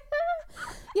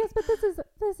 Yes, but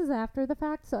this is after the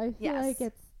fact, so I feel Yes.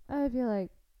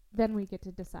 like then we get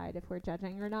to decide if we're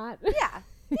judging or not. Yeah.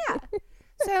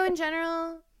 So in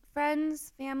general,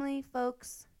 friends, family,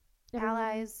 folks, Everyone.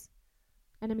 allies,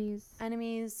 Enemies.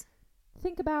 enemies.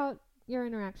 Think about your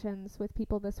interactions with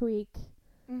people this week.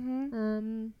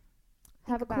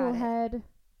 Have a about cool it. head.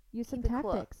 Use some Keep it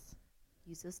cool. tactics.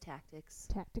 Use those tactics.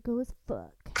 Tactical as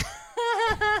fuck.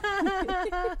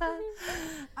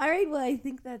 All right, well, I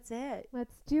think that's it.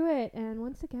 Let's do it. And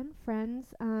once again,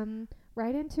 friends,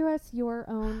 write into us your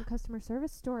own customer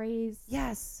service stories.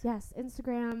 Yes. Yes,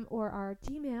 Instagram or our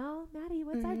Gmail. Maddie,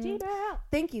 what's our Mhm. Gmail?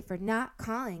 Thank you for not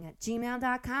calling at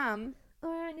gmail.com. Or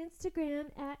on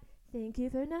Instagram at Thank you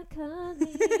for not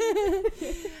calling.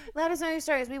 Let us know your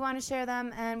stories. We want to share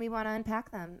them and we want to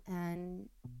unpack them. And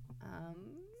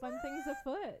Fun things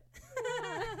afoot.